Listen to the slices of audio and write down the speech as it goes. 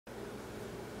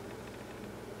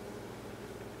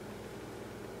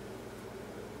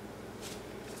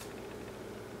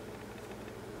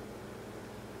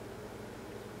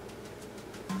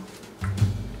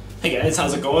Hey guys,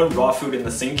 how's it going? Raw food in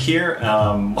the sink here.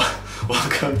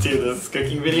 Welcome to this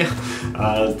cooking video.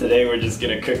 Today we're just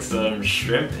gonna cook some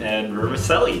shrimp and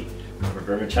vermicelli.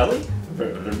 Vermicelli?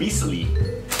 Vermicelli.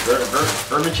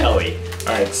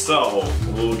 Alright, so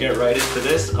we'll get right into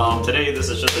this. Today this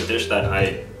is just a dish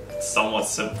that somewhat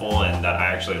simple and that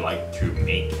I actually like to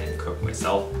make and cook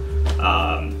myself.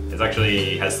 It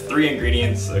actually has 3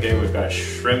 ingredients. Okay, we've got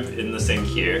shrimp in the sink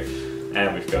here,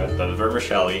 and we've got the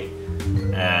vermicelli.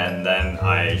 And then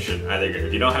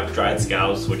if you don't have dried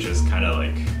scallops, which is kind of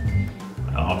like,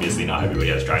 obviously not everybody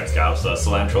has dried scallops, so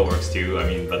cilantro works too,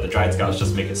 but the dried scallops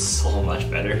just make it so much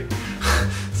better.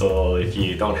 So if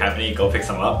you don't have any, go pick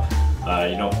some up.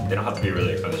 They don't have to be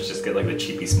really expensive, just get like the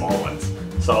cheapy small ones.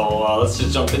 So let's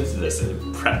just jump into this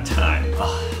in prep time.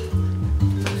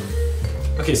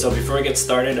 Okay, so before I get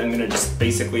started, I'm gonna just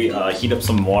basically heat up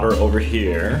some water over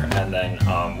here, and then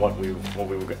what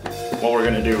we're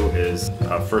gonna do is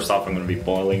first off, I'm gonna be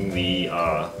boiling the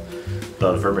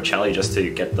vermicelli just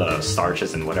to get the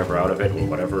starches and whatever out of it, or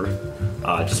whatever,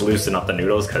 just loosen up the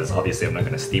noodles, because obviously I'm not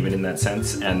gonna steam it in that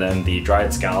sense. And then the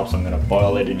dried scallops, I'm gonna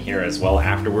boil it in here as well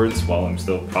afterwards, while I'm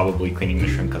still probably cleaning the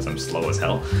shrimp because I'm slow as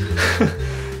hell.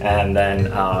 And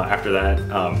then after that.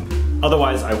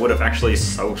 Otherwise, I would have actually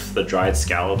soaked the dried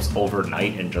scallops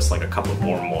overnight in just like a cup of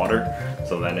warm water,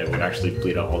 so then it would actually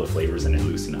bleed out all the flavors and it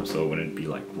loosen up, so it wouldn't be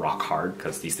like rock hard,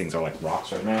 because these things are like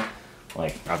rocks right now.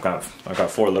 Like I've got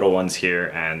 4 little ones here,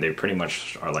 and they pretty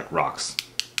much are like rocks.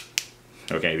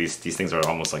 Okay, these things are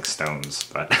almost like stones,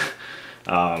 but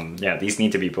yeah, these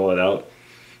need to be boiled out.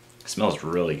 It smells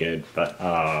really good, but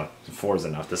 4 is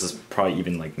enough. This is probably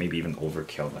even like maybe even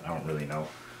overkill, but I don't really know.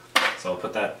 So I'll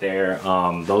put that there.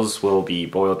 Those will be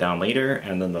boiled down later,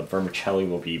 and then the vermicelli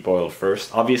will be boiled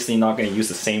first. Obviously not going to use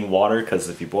the same water, because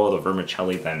if you boil the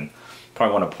vermicelli, then you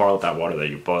probably want to pour out that water that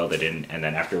you boiled it in, and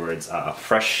then afterwards a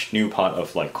fresh new pot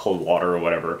of like cold water or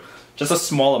whatever. Just a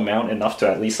small amount, enough to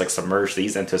at least like submerge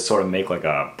these and to sort of make like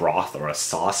a broth or a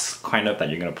sauce kind of that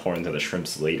you're going to pour into the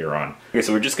shrimps later on. Okay,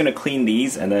 so we're just going to clean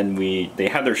these, and then they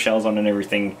have their shells on and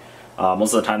everything.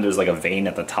 Most of the time there's like a vein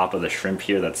at the top of the shrimp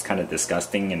here that's kind of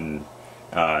disgusting, and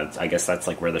I guess that's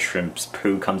like where the shrimp's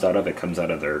poo comes out of. It comes out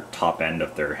of their top end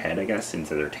of their head, I guess,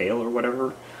 into their tail or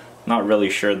whatever. Not really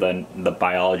sure the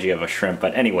biology of a shrimp,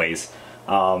 but anyways,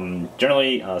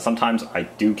 generally sometimes I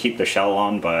do keep the shell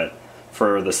on, but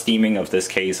for the steaming of this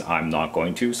case I'm not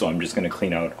going to, so I'm just going to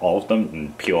clean out all of them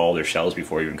and peel all their shells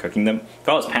before even cooking them. If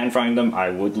I was pan frying them, I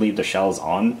would leave the shells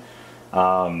on.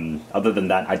 Other than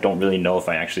that, I don't really know if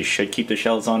I actually should keep the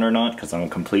shells on or not, because I'm a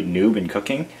complete noob in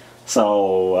cooking.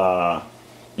 So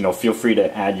feel free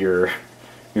to add your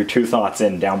 2 thoughts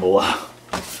in down below.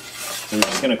 We're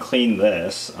just gonna clean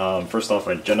this. First off,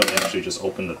 I generally actually just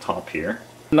open the top here.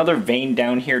 Another vein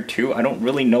down here too. I don't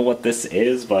really know what this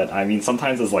is, but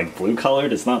sometimes it's like blue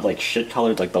colored. It's not like shit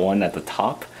colored like the one at the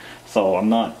top. So I'm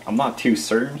not too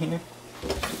certain here.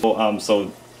 Well,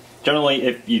 so generally,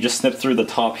 if you just snip through the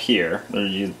top here,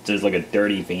 there's like a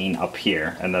dirty vein up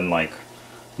here, and then like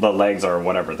the legs or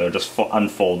whatever, they'll just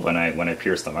unfold when I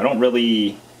pierce them. I don't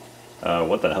really.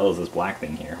 What the hell is this black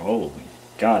thing here? Holy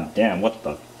god damn! What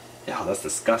the? Oh, that's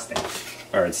disgusting.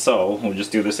 All right, so we'll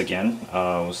just do this again.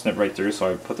 We'll snip right through.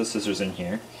 So I put the scissors in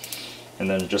here, and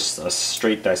then just a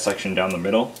straight dissection down the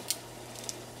middle.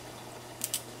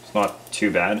 It's not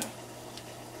too bad.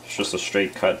 It's just a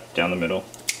straight cut down the middle.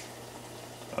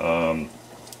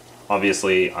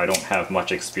 Obviously I don't have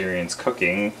much experience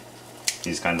cooking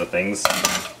these kinds of things.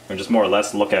 I just more or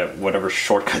less look at whatever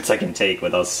shortcuts I can take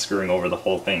without screwing over the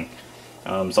whole thing.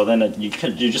 So then you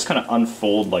just kind of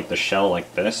unfold like the shell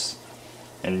like this,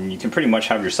 and you can pretty much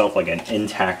have yourself like an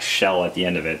intact shell at the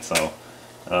end of it. So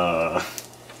I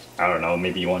don't know,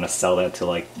 maybe you want to sell that to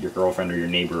like your girlfriend or your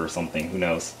neighbor or something, who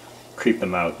knows, creep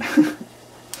them out.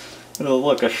 Oh,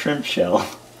 look, a shrimp shell.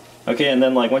 Okay, and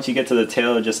then like once you get to the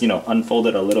tail, just unfold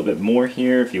it a little bit more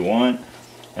here if you want,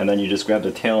 and then you just grab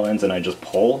the tail ends and I just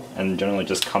pull, and generally it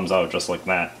just comes out just like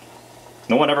that.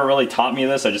 No one ever really taught me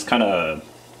this. I kind of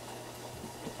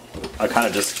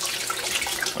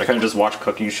just watch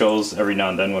cooking shows every now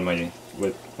and then when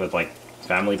with like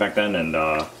family back then, and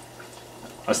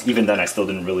even then I still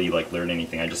didn't really like learn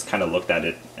anything. I just kind of looked at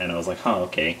it and I was like, huh,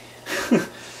 okay.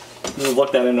 Just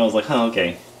looked at it and I was like, huh,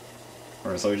 okay.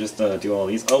 Alright, so we just do all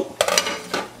these. Oh,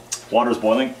 water's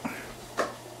boiling.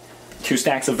 2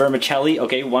 stacks of vermicelli.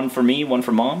 Okay, 1 for me, 1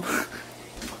 for mom.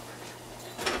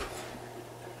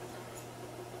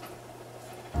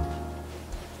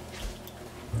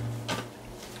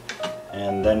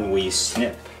 And then we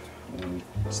snip.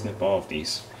 Snip all of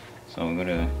these. So I'm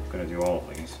gonna do all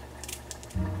of these.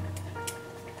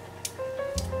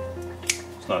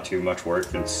 It's not too much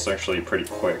work. It's actually pretty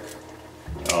quick.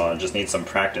 Just need some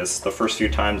practice. The first few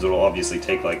times it'll obviously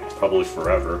take like probably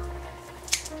forever.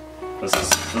 This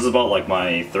is about like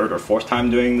my third or fourth time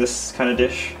doing this kind of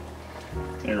dish.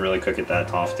 I didn't really cook it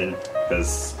that often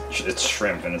because it's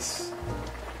shrimp and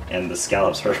the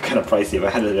scallops are kind of pricey. If I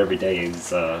had it every day,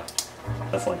 that's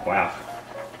like wow.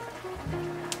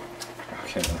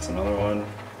 Okay, that's another one.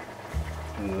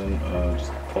 And then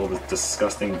just pull this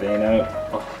disgusting vein out.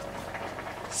 Oh,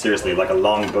 seriously, like a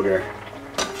long booger.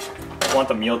 I want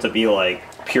the meal to be like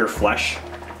pure flesh.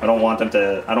 I don't want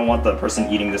the person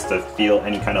eating this to feel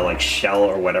any kind of like shell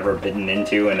or whatever bitten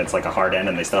into, and it's like a hard end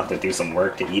and they still have to do some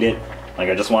work to eat it. Like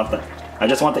I just want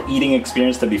the eating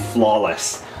experience to be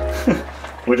flawless.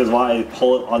 Which is why I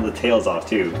pull it on the tails off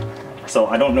too. So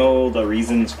I don't know the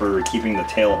reasons for keeping the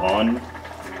tail on.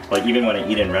 Like even when I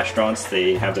eat in restaurants,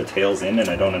 they have the tails in and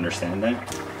I don't understand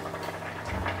that.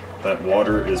 That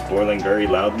water is boiling very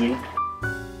loudly.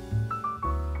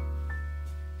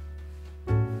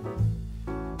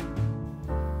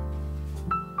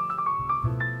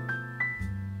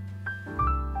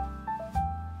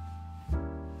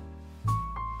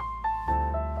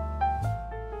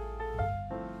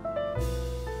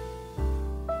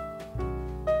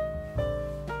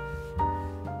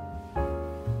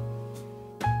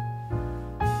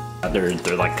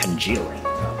 They're like congealing.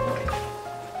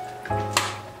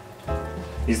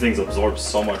 These things absorb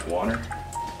so much water.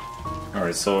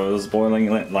 Alright, so it was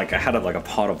boiling, like I had like a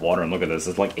pot of water, and look at this,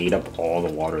 it's like ate up all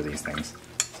the water, these things.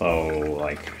 So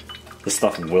like, this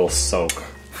stuff will soak,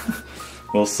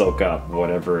 will soak up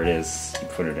whatever it is you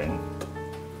put it in.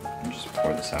 And just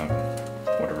pour this out,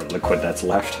 whatever liquid that's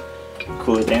left.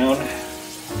 Cool it down.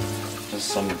 Just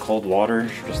some cold water,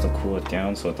 just to cool it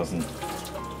down so it doesn't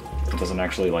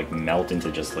actually like melt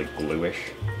into just like gluish.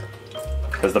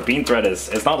 Because the bean thread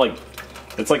it's not like,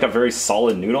 it's like a very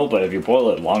solid noodle, but if you boil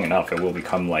it long enough, it will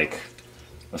become like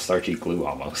a starchy glue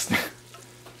almost.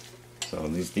 So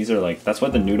these are like, that's why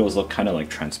the noodles look kind of like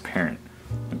transparent.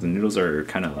 Like the noodles are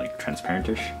kind of like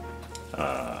transparentish.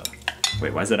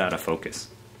 Wait, why is it out of focus?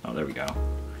 Oh, there we go.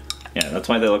 Yeah, that's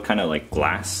why they look kind of like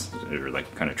glass. They're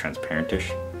like kind of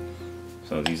transparentish.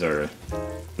 So these are,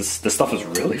 this stuff is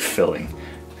really filling.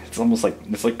 It's almost like,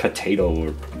 it's like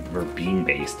potato or bean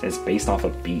based. It's based off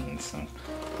of beans. So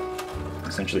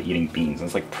essentially eating beans.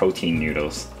 It's like protein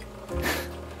noodles.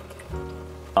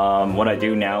 What I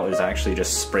do now is I actually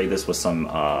just spray this with some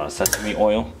sesame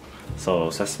oil. So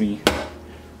sesame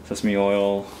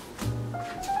oil,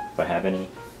 if I have any.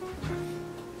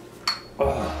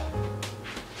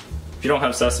 If you don't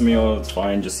have sesame oil, it's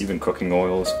fine. Just even cooking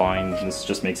oil is fine. This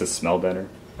just makes it smell better.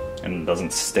 And it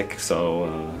doesn't stick, so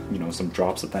you know, some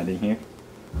drops of that in here.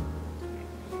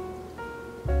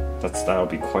 That'll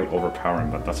be quite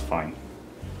overpowering, but that's fine.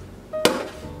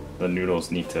 The noodles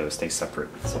need to stay separate,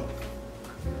 so.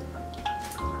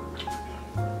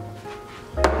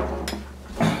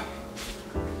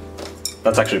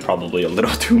 That's actually probably a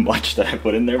little too much that I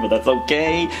put in there, but that's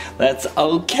okay. That's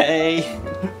okay.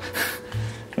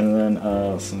 And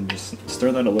then so just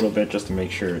stir that a little bit just to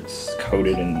make sure it's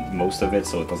coated in most of it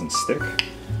so it doesn't stick.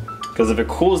 Because if it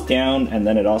cools down and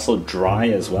then it also dry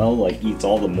as well, like eats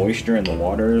all the moisture and the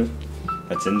water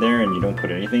that's in there and you don't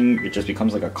put anything, it just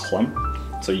becomes like a clump.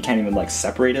 So you can't even like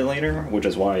separate it later, which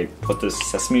is why I put this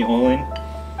sesame oil in.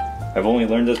 I've only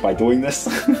learned this by doing this.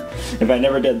 If I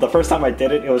never did, the first time I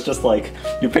did it, it was just like,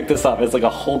 you pick this up, it's like a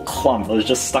whole clump. It was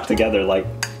just stuck together, like,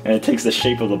 and it takes the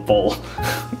shape of the bowl.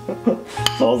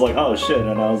 So I was like, oh shit,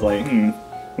 and I was like,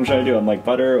 what should I do? I'm like,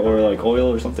 butter or like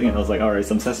oil or something? And I was like, alright,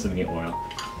 some sesame oil.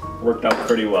 Worked out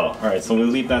pretty well. Alright, so we'll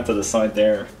leave that to the side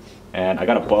there. And I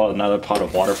gotta boil another pot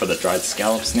of water for the dried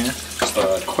scallops now. Just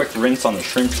a quick rinse on the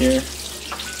shrimp here.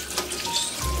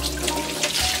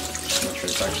 Make sure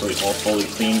it's actually all fully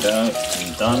cleaned out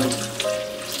and done.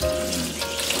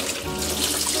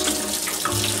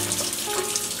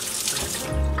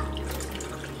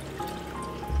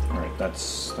 Alright,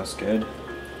 that's good.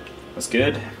 That's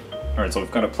good. Alright, so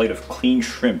we've got a plate of clean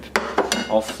shrimp,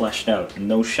 all fleshed out,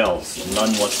 no shells,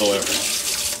 none whatsoever.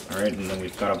 Alright, and then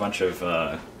we've got a bunch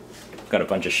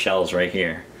of shells right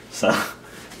here. So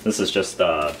this is just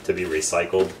to be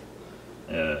recycled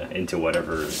into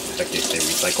whatever heck they say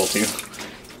recycle to.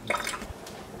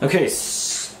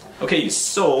 Okay,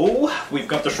 so we've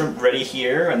got the shrimp ready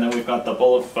here, and then we've got the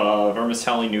bowl of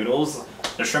vermicelli noodles.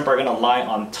 The shrimp are gonna lie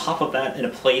on top of that in a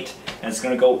plate, and it's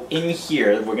gonna go in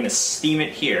here. We're gonna steam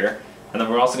it here, and then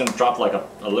we're also gonna drop like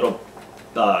a little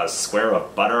square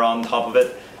of butter on top of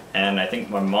it. And I think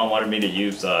my mom wanted me to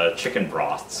use chicken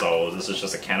broth, so this is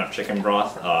just a can of chicken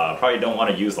broth. Probably don't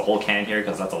want to use the whole can here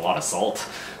because that's a lot of salt.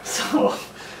 So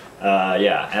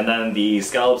Yeah, and then the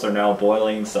scallops are now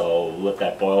boiling, so let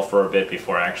that boil for a bit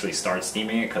before I actually start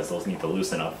steaming it, because those need to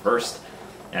loosen up first.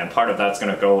 And part of that's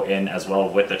going to go in as well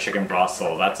with the chicken broth,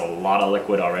 so that's a lot of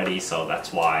liquid already, so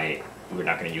that's why we're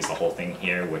not going to use the whole thing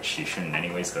here, which you shouldn't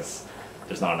anyways, because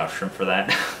there's not enough shrimp for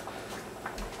that.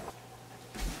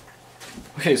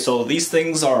 Okay, so these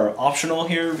things are optional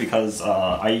here because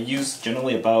I use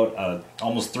generally about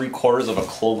almost 3/4 of a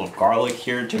clove of garlic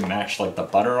here to match like the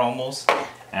butter almost.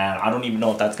 And I don't even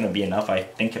know if that's going to be enough. I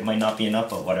think it might not be enough,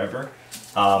 but whatever.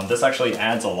 This actually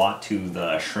adds a lot to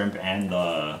the shrimp and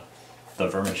the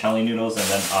vermicelli noodles, and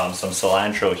then some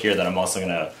cilantro here that I'm also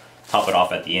going to top it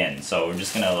off at the end. So we're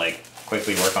just going to like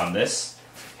quickly work on this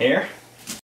here.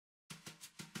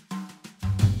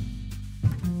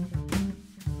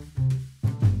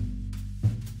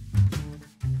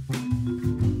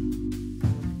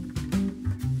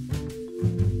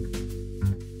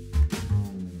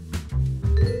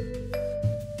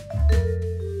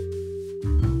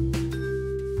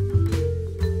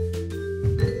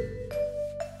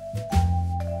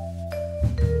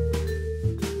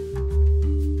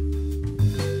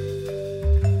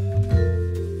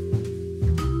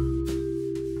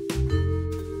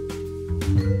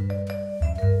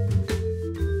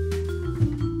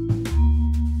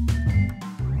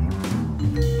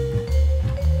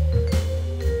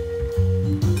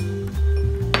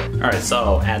 Alright, so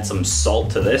I'll add some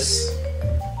salt to this.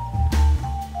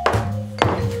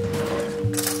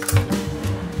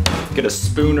 Get a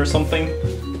spoon or something.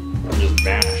 Just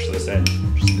mash this in.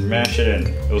 Just mash it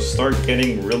in. It'll start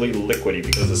getting really liquidy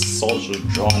because the salt's just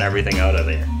drawing everything out of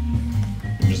there.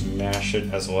 And just mash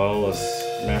it as well as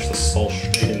mash the salt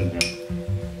straight in there.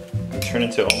 And turn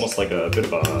it into almost like a bit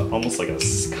of a, almost like a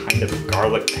kind of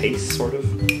garlic paste, sort of.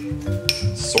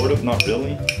 Sort of, not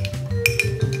really.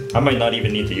 I might not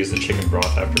even need to use the chicken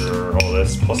broth after all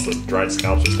this, plus the dried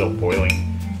scallops are still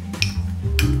boiling.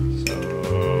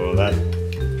 So that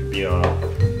could be a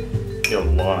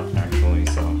lot actually,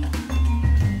 so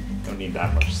don't need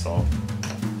that much salt.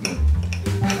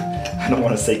 I don't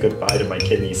want to say goodbye to my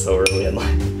kidneys so early in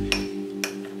life.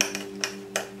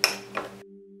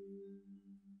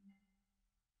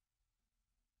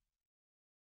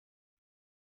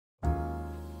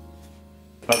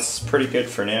 That's pretty good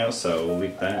for now, so we'll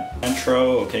leave that.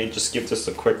 Intro, okay, just give this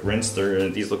a quick rinse.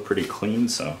 These look pretty clean,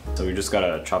 so we just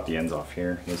gotta chop the ends off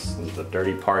here. This is the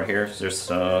dirty part here. So just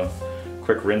a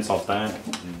quick rinse off that,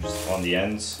 and just on the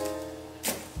ends.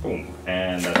 Boom,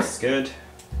 and that's good.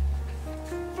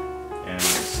 And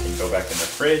this can go back in the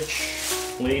fridge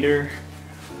later.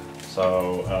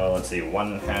 So let's see,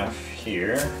 1/2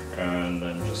 here, and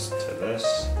then just to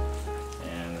this,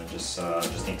 and then just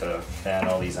need to fan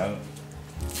all these out.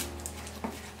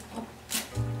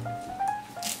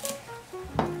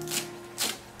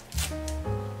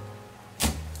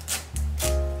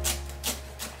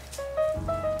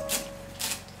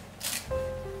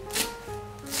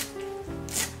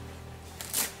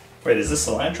 Wait, is this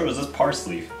cilantro or is this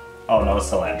parsley? Oh no, it's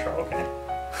cilantro, okay.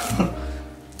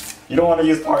 You don't want to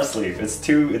use parsley. It's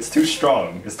too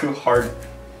strong. It's too hard.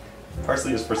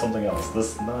 Parsley is for something else.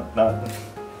 This not.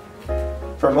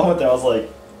 For a moment there I was like,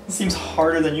 this seems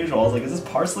harder than usual. I was like, is this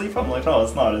parsley? I'm like, no,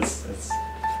 it's not. It's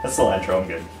cilantro. I'm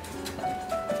good.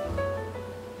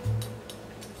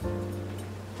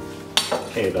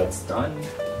 Okay, that's done.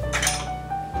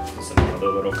 Just another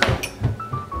little cup.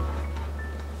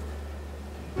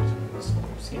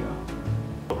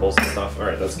 Bowls and stuff.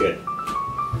 Alright, that's good.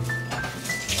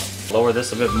 Lower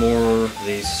this a bit more.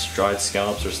 These dried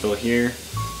scallops are still here.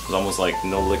 There's almost like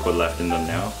no liquid left in them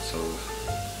now, so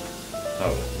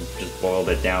just boiled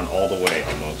it down all the way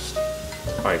almost.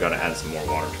 Probably gotta add some more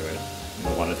water to it. I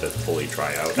don't want it to fully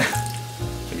dry out.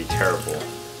 It'd be terrible.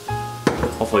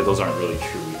 Hopefully those aren't really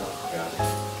chewy. Oh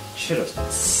god. Should have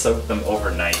soaked them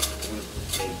overnight. It would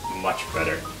have made much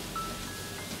better.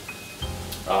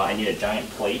 I need a giant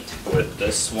plate with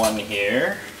this one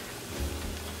here.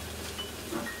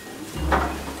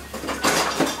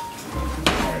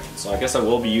 Alright, so I guess I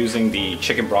will be using the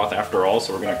chicken broth after all,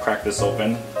 so we're going to crack this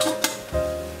open.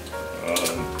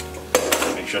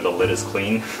 Make sure the lid is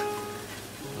clean.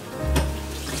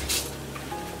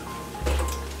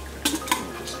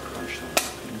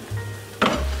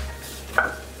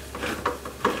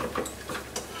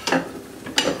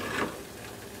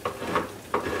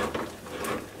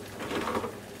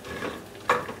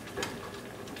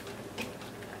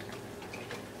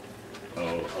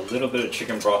 A little bit of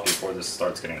chicken broth before this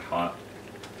starts getting hot.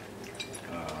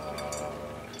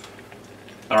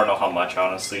 I don't know how much,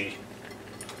 honestly.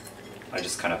 I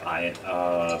just kind of eye it.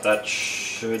 That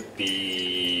should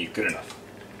be good enough.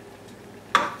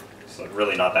 So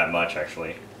really not that much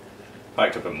actually.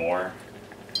 Probably could put more.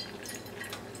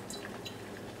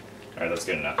 Alright, that's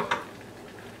good enough.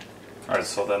 Alright,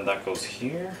 so then that goes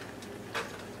here.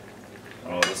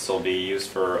 Oh, this will be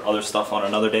used for other stuff on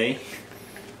another day.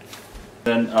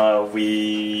 Then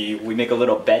we make a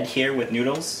little bed here with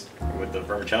noodles, with the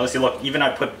vermicelli. See, look, even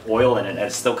I put oil in it and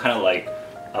it's still kind of like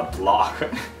a block.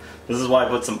 This is why I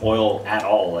put some oil at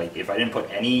all. Like, if I didn't put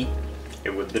any, it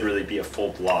would literally be a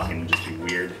full block and it'd just be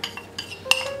weird.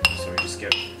 So we just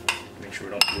make sure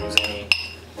we don't lose any.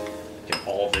 Get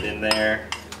all of it in there.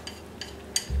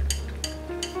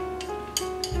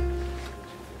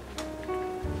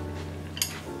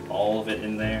 All of it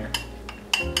in there.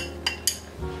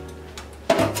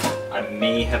 I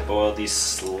may have boiled these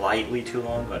slightly too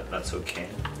long, but that's okay.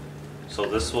 So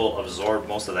this will absorb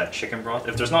most of that chicken broth.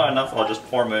 If there's not enough, I'll just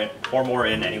pour more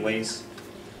in anyways.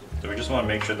 So we just want to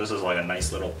make sure this is like a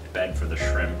nice little bed for the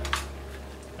shrimp.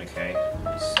 Okay,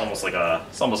 it's almost like a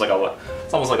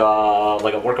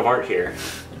work of art here.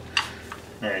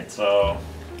 All right, so.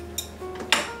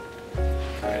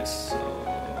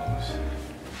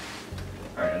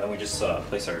 Alright, and then we just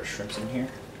place our shrimps in here.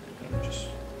 And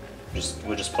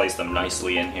we'll just place them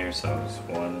nicely in here. So it's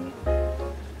one,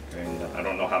 and I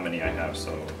don't know how many I have.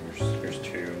 So here's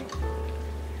two,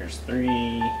 here's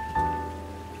three,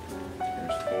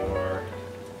 here's four,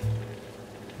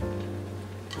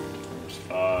 here's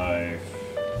five,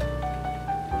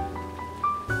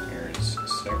 here's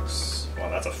six. Wow,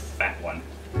 that's a fat one.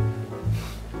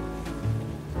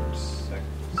 6,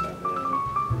 7,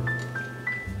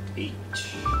 8,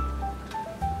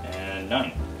 and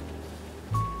 9.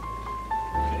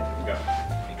 Okay, there we go.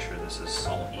 Make sure this is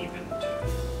all evened.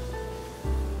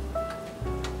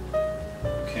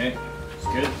 Okay, it's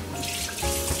good.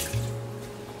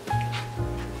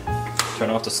 Turn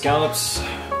off the scallops.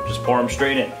 Just pour them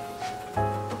straight in.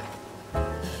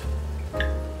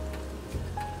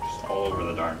 Just all over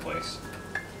the darn place.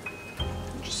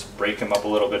 Just break them up a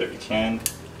little bit if you can.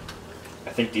 I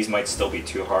think these might still be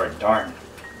too hard. Darn.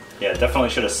 Yeah, definitely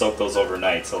should have soaked those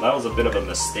overnight. So that was a bit of a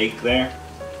mistake there.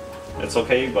 It's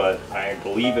okay, but I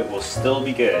believe it will still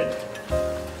be good.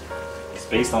 It's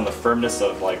based on the firmness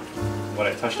of like what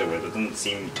I touched it with. It doesn't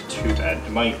seem too bad.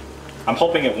 It might. I'm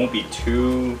hoping it won't be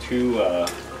too. I'm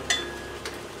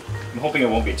hoping it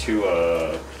won't be too.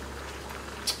 What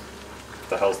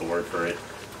the hell's the word for it?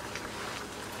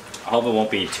 I hope it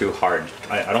won't be too hard.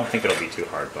 I don't think it'll be too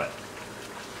hard, but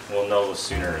we'll know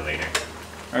sooner or later.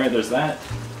 All right, there's that.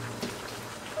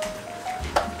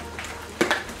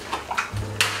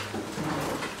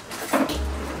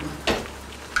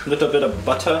 Little bit of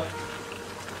butter.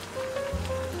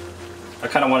 I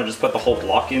kind of want to just put the whole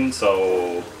block in,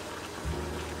 so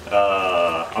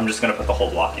I'm just gonna put the whole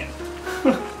block in.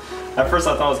 At first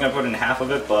I thought I was gonna put in half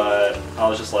of it, but I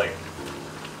was just like,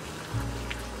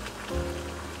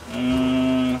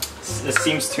 it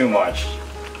seems too much.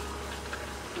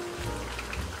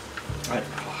 Oh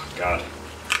god.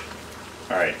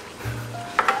 Alright.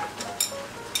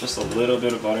 Just a little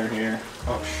bit of butter here.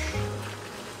 Oh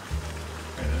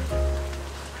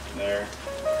there.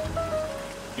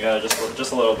 Yeah,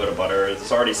 just a little bit of butter.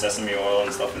 There's already sesame oil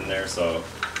and stuff in there, so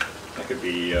that could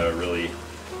be really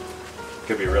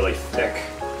thick.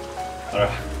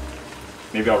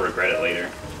 Maybe I'll regret it later.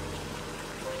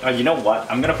 You know what?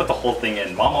 I'm gonna put the whole thing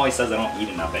in. Mom always says I don't eat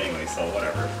enough anyway, so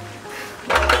whatever.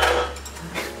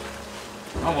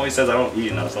 Mom always says I don't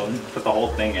eat enough, so I'm gonna put the whole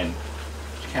thing in.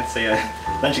 She can't say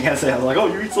then she can't say I'm like, oh,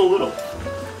 you eat so little.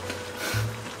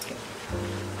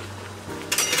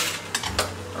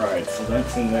 Alright, so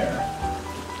that's in there.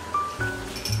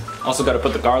 Also got to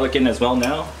put the garlic in as well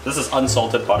now. This is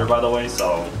unsalted butter, by the way,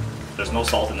 so there's no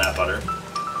salt in that butter.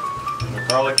 The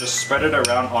garlic, just spread it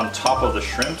around on top of the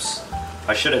shrimps.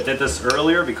 I should have did this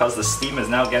earlier because the steam is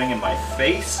now getting in my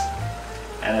face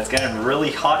and it's getting really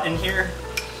hot in here.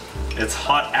 It's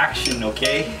hot action,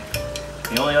 okay?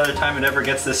 The only other time it ever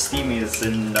gets this steamy is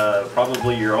in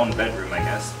probably your own bedroom, I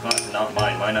guess. Not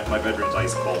mine. My bedroom's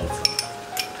ice cold. So.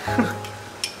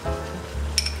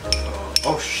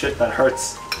 Oh shit, that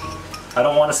hurts. I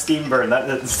don't want a steam burn.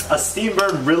 A steam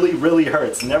burn really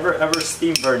hurts. Never ever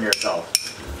steam burn yourself.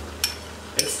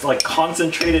 It's like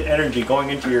concentrated energy going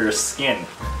into your skin.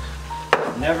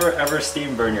 Never ever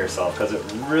steam burn yourself because it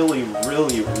really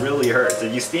hurts.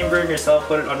 If you steam burn yourself,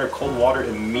 put it under cold water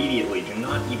immediately. Do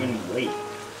not even wait.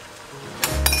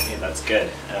 Okay, that's good.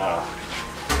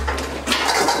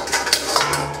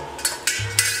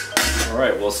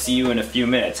 Alright, we'll see you in a few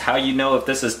minutes. How you know if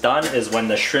this is done is when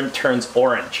the shrimp turns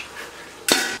orange.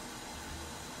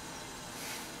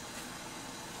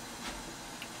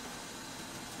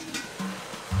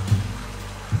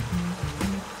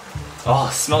 Oh,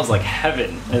 it smells like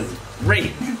heaven. It's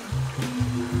great.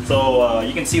 So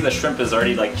you can see the shrimp is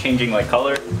already like changing like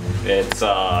color. It's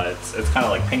kind of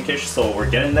like pinkish, so we're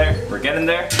getting there. We're getting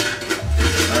there.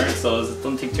 All right, so it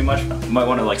doesn't take too much. You might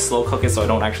want to like slow cook it so I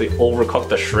don't actually overcook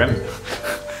the shrimp.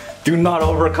 Do not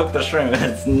overcook the shrimp.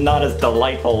 It's not as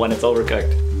delightful when it's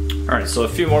overcooked. All right, so a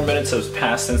few more minutes has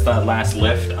passed since that last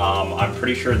lift. I'm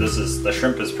pretty sure the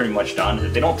shrimp is pretty much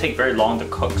done. They don't take very long to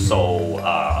cook, so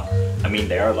I mean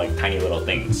they are like tiny little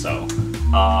things. So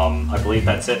I believe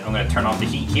that's it. I'm gonna turn off the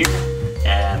heat here,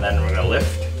 and then we're gonna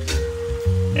lift,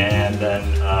 and then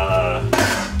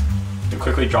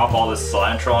quickly drop all this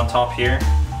cilantro on top here,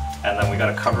 and then we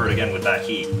gotta cover it again with that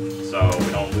heat so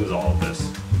we don't lose all of this.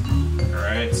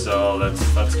 Alright, so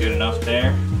that's good enough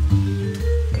there.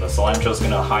 And the cilantro is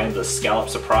gonna hide the scallop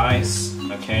surprise.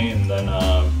 Okay, and then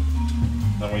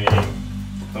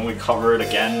we cover it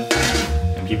again.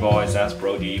 And people always ask,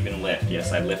 bro, do you even lift?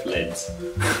 Yes, I lift lids.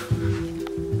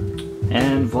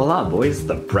 And voila, boys,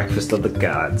 the breakfast of the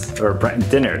gods. Or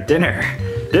dinner of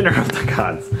the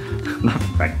gods. Not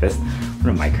breakfast. What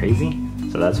am I, crazy?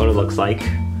 So that's what it looks like.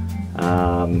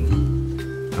 Oh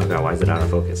god, why is it out of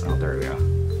focus? Oh, there we go.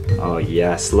 Oh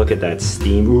yes, look at that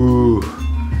steam. Ooh.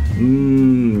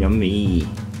 Mmm, yummy.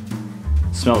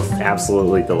 Smells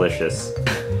absolutely delicious.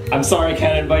 I'm sorry I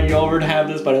can't invite you over to have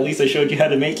this, but at least I showed you how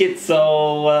to make it,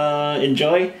 so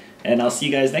enjoy, and I'll see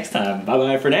you guys next time. Bye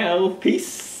bye for now.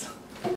 Peace.